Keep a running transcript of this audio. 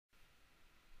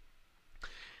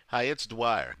Hi, it's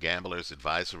Dwyer,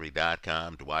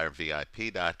 gamblersadvisory.com,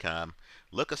 dwyervip.com.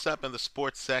 Look us up in the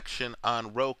sports section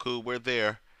on Roku. We're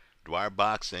there, Dwyer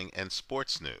Boxing and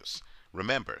Sports News.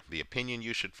 Remember, the opinion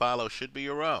you should follow should be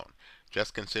your own.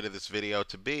 Just consider this video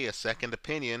to be a second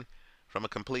opinion from a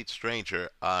complete stranger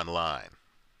online.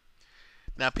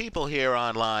 Now, people here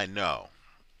online know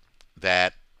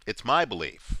that it's my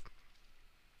belief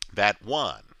that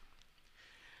one,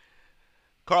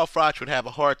 Carl Froch would have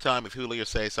a hard time with Julio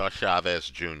Cesar Chavez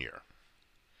Jr.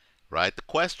 Right? The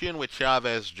question with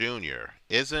Chavez Jr.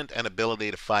 isn't an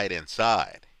ability to fight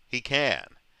inside. He can,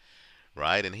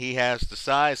 right? And he has the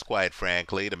size, quite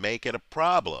frankly, to make it a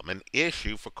problem, an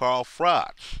issue for Carl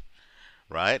Froch,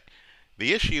 right?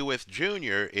 The issue with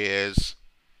Jr. is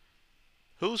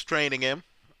who's training him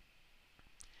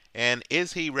and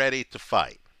is he ready to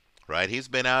fight? Right? He's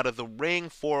been out of the ring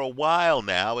for a while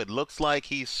now. It looks like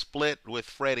he's split with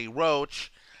Freddie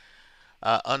Roach.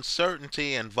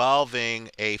 Uncertainty involving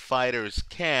a fighter's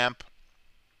camp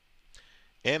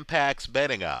impacts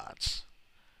betting odds.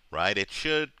 Right? It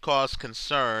should cause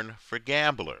concern for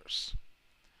gamblers.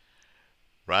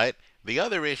 Right? The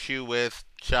other issue with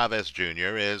Chavez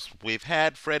Jr. is we've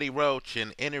had Freddie Roach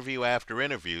in interview after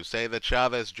interview say that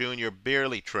Chavez Jr.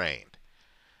 barely trained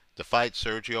to fight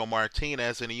Sergio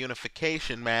Martinez in a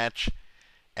unification match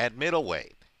at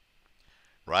middleweight.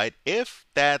 Right? If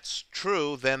that's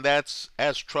true, then that's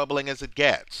as troubling as it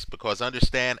gets. Because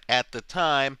understand, at the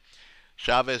time,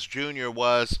 Chavez Jr.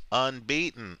 was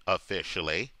unbeaten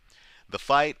officially. The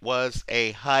fight was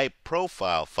a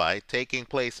high-profile fight taking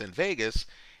place in Vegas.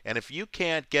 And if you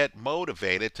can't get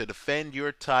motivated to defend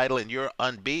your title and your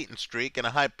unbeaten streak in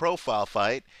a high-profile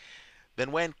fight,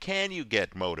 then when can you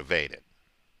get motivated?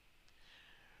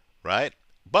 Right?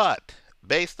 But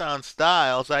based on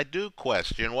styles, I do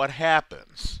question what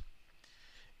happens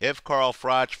if Carl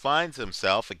Froch finds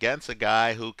himself against a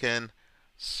guy who can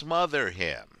smother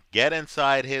him, get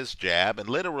inside his jab, and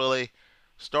literally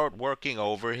start working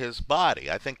over his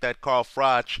body. I think that Carl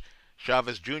Froch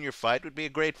Chavez Jr. fight would be a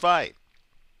great fight,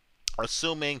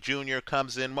 assuming Jr.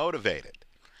 comes in motivated,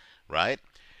 right?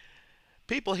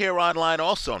 People here online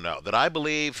also know that I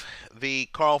believe the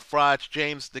Carl Froch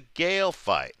James DeGale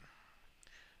fight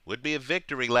would be a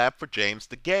victory lap for James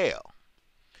DeGale.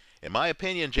 In my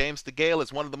opinion, James DeGale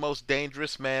is one of the most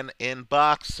dangerous men in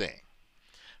boxing.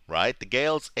 Right?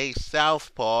 DeGale's a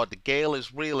southpaw. DeGale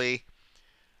is really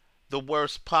the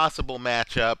worst possible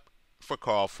matchup for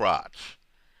Carl Froch.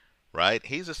 Right?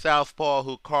 He's a southpaw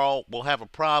who Carl will have a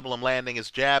problem landing his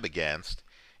jab against.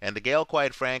 And DeGale,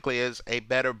 quite frankly, is a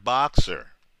better boxer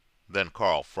than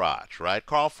Carl Froch, right?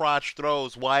 Carl Froch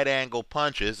throws wide-angle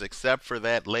punches except for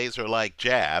that laser-like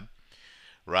jab,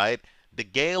 right?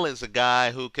 DeGale is a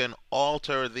guy who can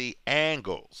alter the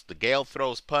angles. DeGale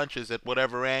throws punches at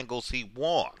whatever angles he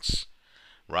wants,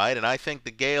 right? And I think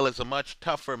DeGale is a much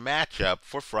tougher matchup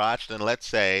for Froch than, let's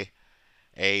say,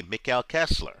 a Mikhail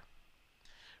Kessler,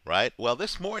 right? Well,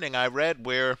 this morning I read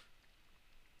where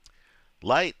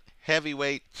light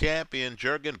heavyweight champion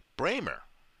Jürgen Braehmer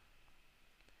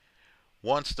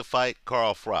wants to fight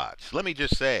Carl Froch. Let me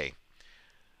just say,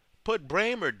 put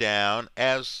Braehmer down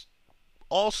as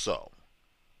also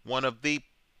one of the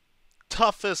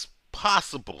toughest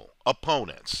possible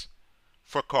opponents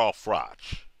for Carl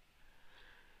Froch.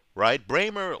 Right?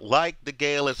 Braehmer, like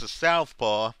DeGale, is a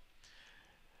southpaw.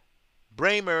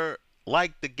 Braehmer,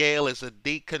 like DeGale, is a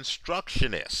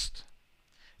deconstructionist.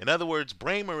 In other words,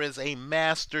 Braehmer is a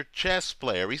master chess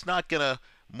player. He's not going to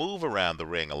move around the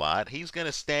ring a lot. He's going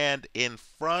to stand in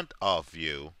front of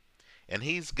you, and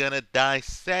he's going to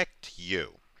dissect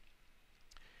you.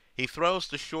 He throws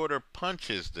the shorter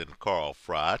punches than Carl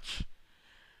Froch,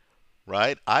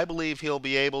 right? I believe he'll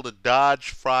be able to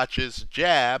dodge Froch's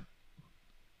jab.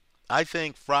 I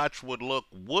think Froch would look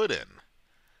wooden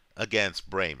against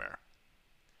Braehmer.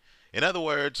 In other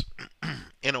words,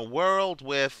 in a world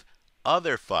with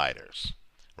other fighters,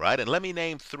 right? And let me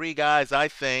name three guys I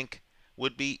think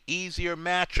would be easier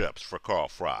matchups for Carl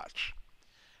Froch,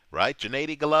 right?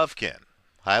 Gennady Golovkin,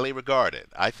 highly regarded.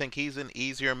 I think he's an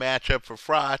easier matchup for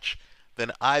Froch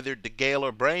than either DeGale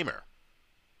or Braehmer,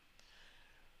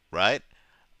 right?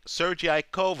 Sergey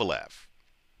Kovalev.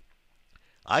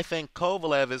 I think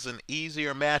Kovalev is an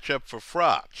easier matchup for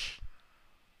Froch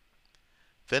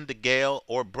than DeGale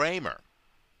or Braehmer,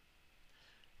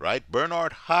 right?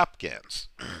 Bernard Hopkins.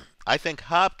 I think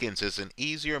Hopkins is an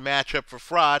easier matchup for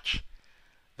Froch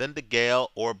than DeGale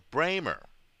or Braehmer,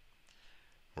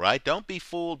 right? Don't be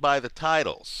fooled by the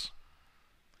titles,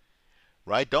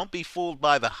 right? Don't be fooled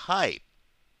by the hype.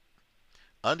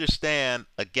 Understand,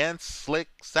 against slick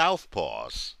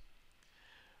southpaws,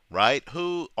 right,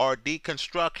 who are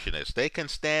deconstructionists. They can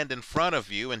stand in front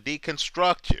of you and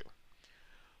deconstruct you,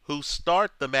 who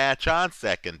start the match on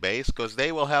second base because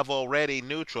they will have already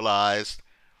neutralized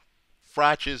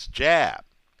Froch's jab,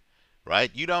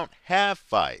 right? You don't have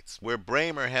fights where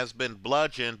Braehmer has been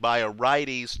bludgeoned by a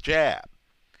righty's jab.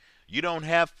 You don't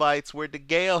have fights where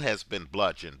DeGale has been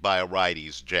bludgeoned by a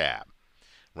righty's jab,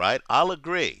 right? I'll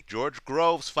agree. George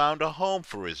Groves found a home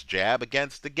for his jab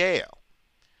against DeGale,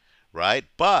 right?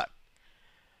 But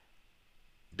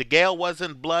DeGale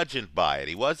wasn't bludgeoned by it.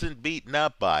 He wasn't beaten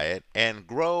up by it, and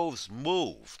Groves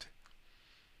moved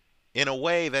in a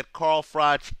way that Carl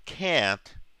Froch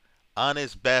can't on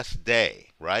his best day,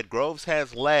 right? Groves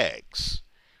has legs.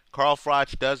 Carl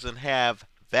Froch doesn't have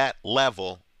that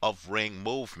level of ring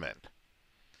movement,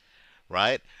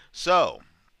 right? So,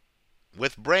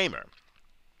 with Braehmer,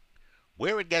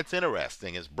 where it gets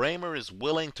interesting is Braehmer is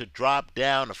willing to drop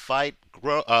down to fight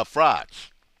Froch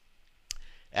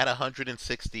at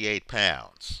 168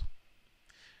 pounds.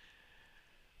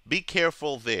 Be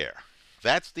careful there.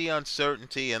 That's the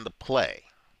uncertainty in the play,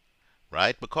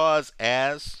 right? Because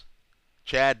as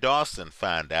Chad Dawson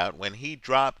found out when he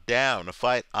dropped down to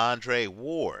fight Andre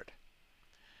Ward,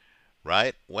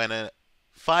 right? When a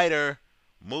fighter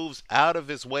moves out of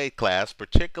his weight class,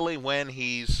 particularly when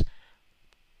he's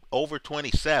over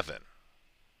 27,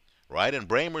 right? And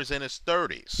Braehmer's in his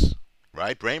 30s,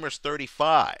 right? Braehmer's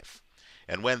 35.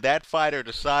 And when that fighter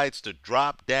decides to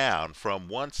drop down from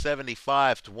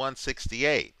 175 to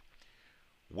 168,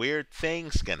 weird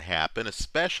things can happen,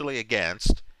 especially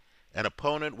against an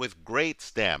opponent with great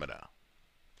stamina,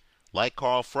 like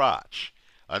Carl Froch.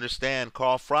 Understand,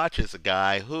 Carl Froch is a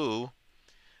guy who,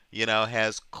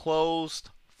 has closed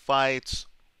fights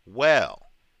well.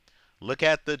 Look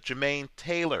at the Jermaine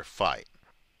Taylor fight,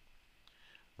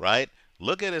 right?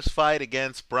 Look at his fight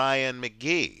against Brian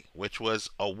McGee, which was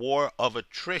a war of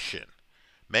attrition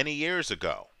many years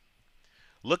ago.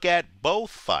 Look at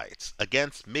both fights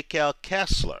against Mikkel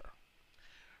Kessler,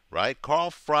 right? Carl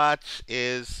Froch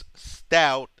is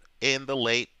stout in the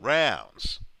late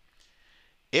rounds.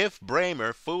 If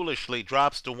Braehmer foolishly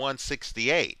drops to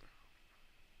 168,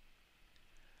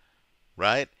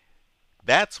 right,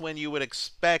 that's when you would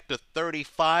expect a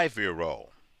 35-year-old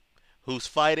who's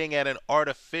fighting at an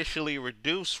artificially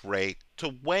reduced rate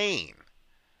to wane,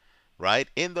 right,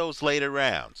 in those later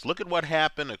rounds. Look at what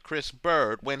happened to Chris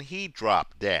Bird when he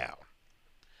dropped down,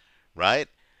 right?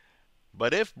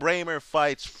 But if Braehmer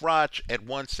fights Froch at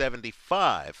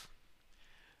 175,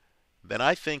 then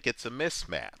I think it's a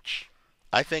mismatch.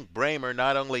 I think Braehmer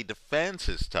not only defends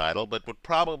his title, but would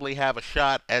probably have a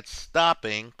shot at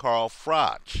stopping Carl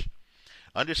Froch.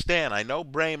 Understand, I know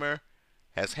Braehmer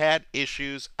has had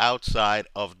issues outside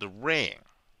of the ring,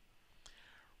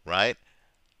 right?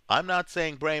 I'm not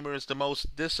saying Braehmer is the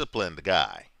most disciplined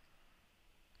guy.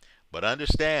 But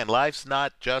understand, life's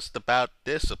not just about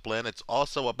discipline. It's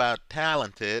also about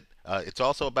talent,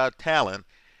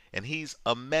 and he's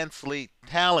immensely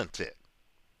talented,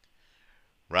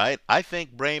 right? I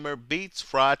think Braehmer beats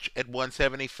Froch at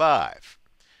 175.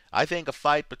 I think a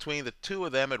fight between the two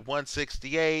of them at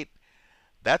 168,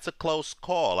 that's a close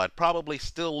call. I'd probably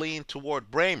still lean toward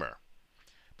Braehmer,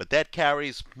 but that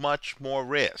carries much more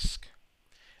risk.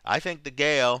 I think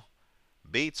DeGale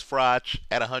beats Froch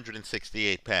at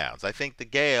 168 pounds. I think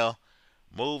DeGale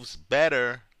moves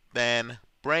better than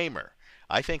Braehmer.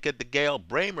 I think a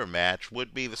DeGale-Braehmer match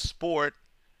would be the sport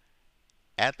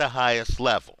at the highest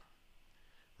level,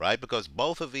 right? Because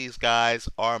both of these guys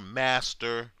are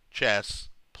master chess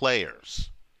players,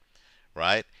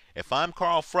 right? If I'm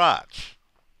Carl Froch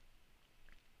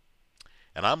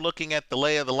and I'm looking at the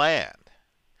lay of the land,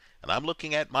 and I'm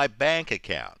looking at my bank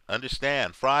account.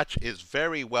 Understand, Froch is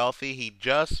very wealthy. He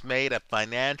just made a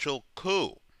financial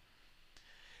coup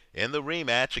in the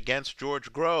rematch against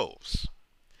George Groves.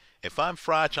 If I'm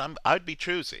Froch, I'd be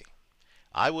choosy.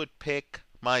 I would pick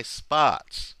my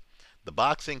spots. The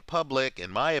boxing public,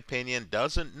 in my opinion,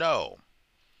 doesn't know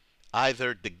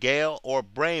either DeGale or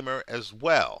Braehmer as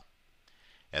well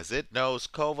as it knows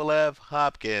Kovalev,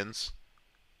 Hopkins,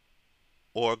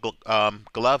 or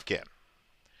Golovkin.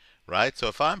 Right? So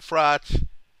if I'm Froch,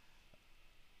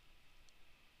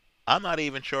 I'm not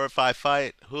even sure if I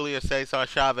fight Julio Cesar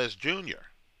Chavez Jr.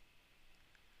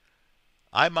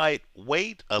 I might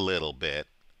wait a little bit,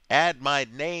 add my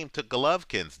name to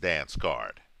Golovkin's dance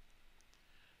card.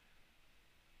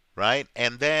 Right?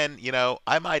 And then,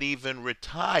 I might even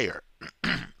retire,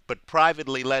 but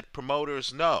privately let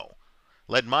promoters know.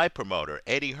 Let my promoter,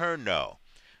 Eddie Hearn, know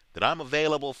that I'm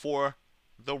available for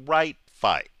the right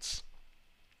fights.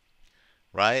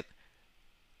 Right?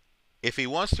 If he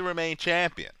wants to remain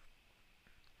champion,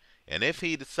 And if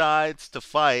he decides to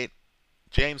fight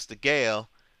James DeGale,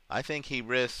 I think he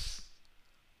risks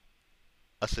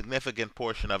a significant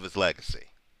portion of his legacy,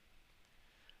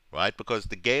 right? Because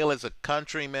DeGale is a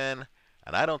countryman,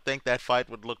 and I don't think that fight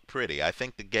would look pretty. I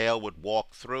think DeGale would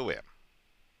walk through him,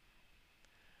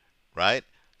 right?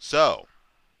 So,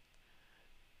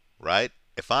 right,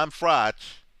 if I'm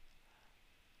Froch,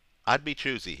 I'd be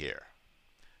choosy here.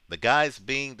 The guys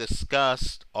being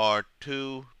discussed are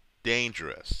too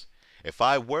dangerous. If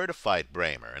I were to fight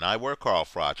Braehmer, and I were Carl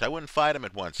Froch, I wouldn't fight him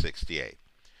at 168.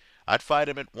 I'd fight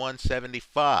him at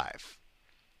 175,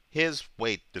 his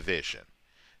weight division,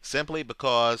 simply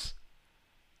because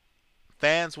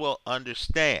fans will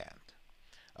understand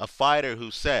a fighter who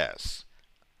says,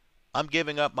 I'm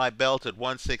giving up my belt at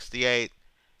 168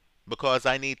 because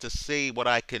I need to see what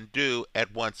I can do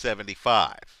at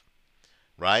 175,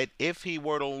 right? If he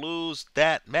were to lose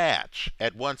that match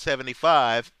at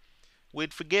 175,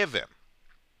 we'd forgive him,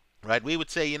 right? We would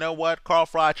say, you know what? Carl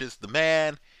Froch is the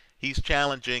man. He's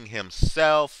challenging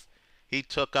himself. He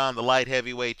took on the light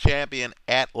heavyweight champion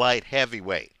at light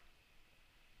heavyweight,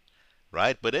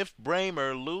 right? But if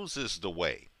Braehmer loses the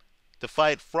weight to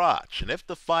fight Froch, and if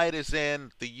the fight is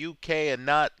in the UK and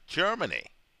not Germany,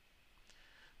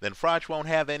 then Froch won't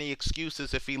have any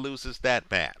excuses if he loses that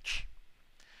match.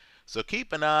 So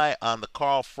keep an eye on the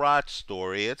Carl Froch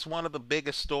story. It's one of the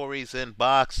biggest stories in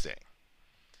boxing,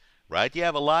 right? You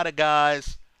have a lot of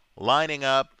guys lining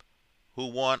up who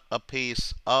want a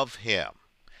piece of him.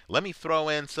 Let me throw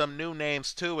in some new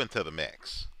names too into the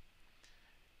mix.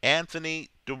 Anthony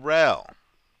Durrell.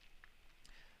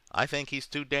 I think he's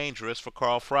too dangerous for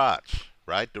Carl Froch,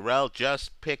 right? Durrell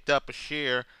just picked up a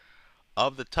share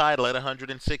of the title at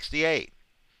 168.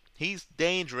 He's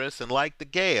dangerous, and like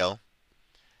DeGale,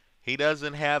 he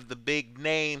doesn't have the big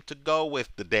name to go with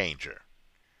the danger,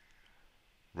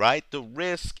 right? The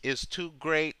risk is too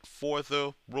great for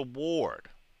the reward.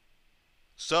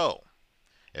 So,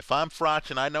 if I'm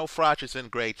Froch, and I know Froch is in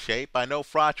great shape, I know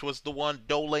Froch was the one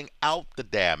doling out the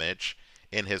damage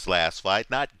in his last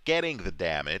fight, not getting the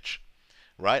damage,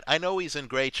 right? I know he's in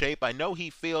great shape. I know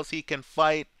he feels he can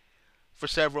fight for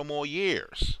several more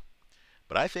years.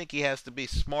 But I think he has to be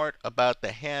smart about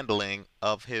the handling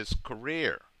of his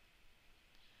career,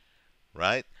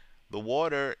 right? The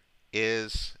water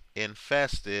is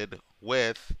infested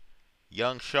with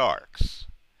young sharks.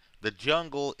 The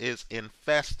jungle is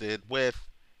infested with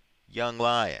young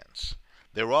lions.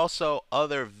 There are also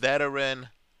other veteran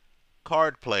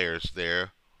card players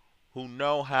there who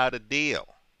know how to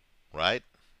deal, right,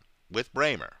 with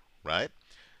Braehmer, right?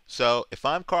 So if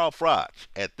I'm Carl Froch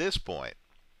at this point,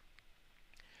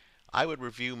 I would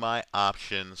review my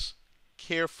options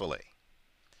carefully,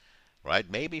 right?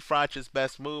 Maybe Froch's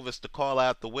best move is to call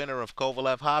out the winner of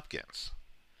Kovalev-Hopkins.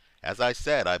 As I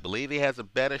said, I believe he has a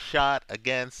better shot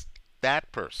against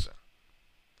that person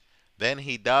than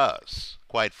he does,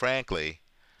 quite frankly,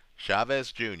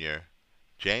 Chavez Jr.,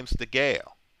 James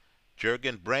DeGale,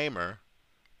 Jürgen Braehmer,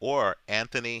 or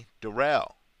Anthony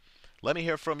Durrell. Let me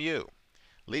hear from you.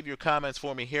 Leave your comments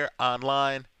for me here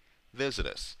online. Visit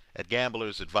us at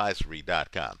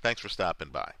gamblersadvisory.com. Thanks for stopping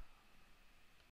by.